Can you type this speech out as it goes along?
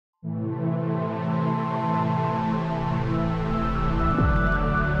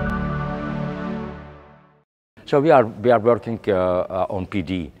So we are working on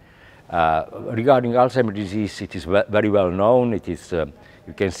PD. Regarding Alzheimer's disease, it is very well known. It is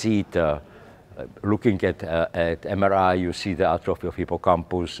you can see it looking at MRI. You see the atrophy of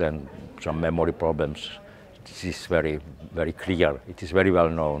hippocampus and some memory problems. This is very clear. It is very well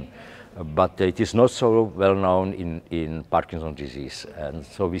known, but it is not so well known in Parkinson's disease. And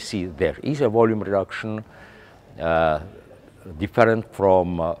so we see there is a volume reduction, different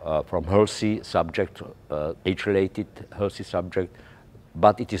from healthy subject, age-related healthy subject,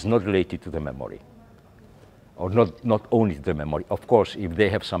 but it is not related to the memory, or not only to the memory. Of course, if they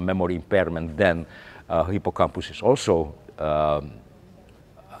have some memory impairment, then hippocampus is also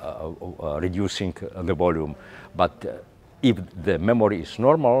reducing the volume. But if the memory is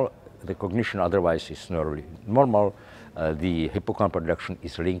normal, the cognition otherwise is normal, the hippocampal reduction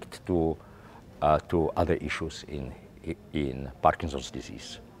is linked to other issues in Parkinson's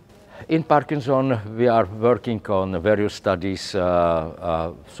disease. In Parkinson, we are working on various studies.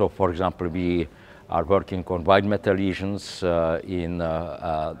 So, for example, we are working on white matter lesions, and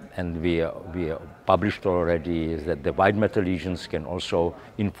we published already that the white matter lesions can also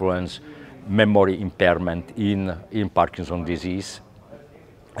influence memory impairment in Parkinson's disease.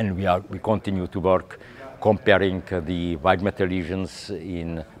 And we continue to work comparing the white matter lesions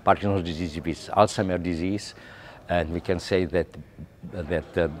in Parkinson's disease with Alzheimer's disease. And we can say that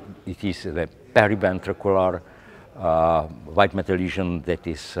it is the periventricular white matter lesion that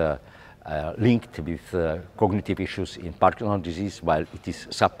is linked with cognitive issues in Parkinson's disease, while it is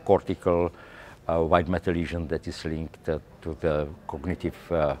subcortical white matter lesion that is linked to the cognitive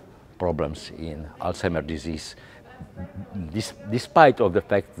problems in Alzheimer's disease. Despite of the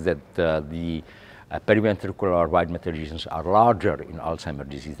fact that the periventricular white matter lesions are larger in Alzheimer's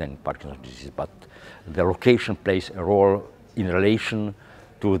disease than in Parkinson's disease, but the location plays a role in relation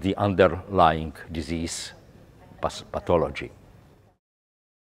to the underlying disease pathology.